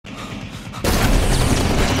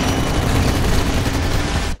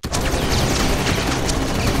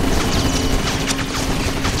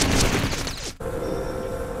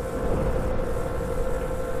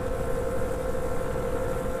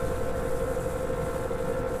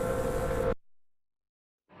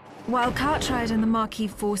While Cartwright and the Marquis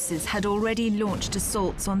forces had already launched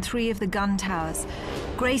assaults on 3 of the gun towers,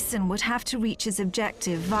 Grayson would have to reach his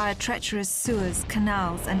objective via treacherous sewers,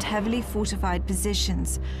 canals, and heavily fortified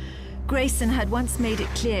positions. Grayson had once made it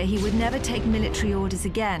clear he would never take military orders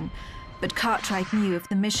again, but Cartwright knew if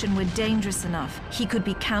the mission were dangerous enough, he could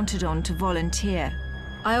be counted on to volunteer.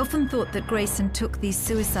 I often thought that Grayson took these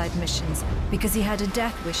suicide missions because he had a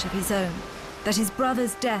death wish of his own, that his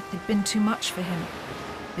brother's death had been too much for him.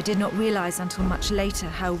 I did not realize until much later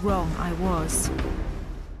how wrong I was.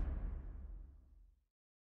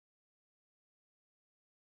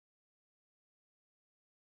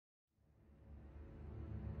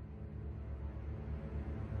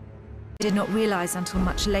 I did not realize until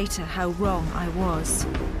much later how wrong I was.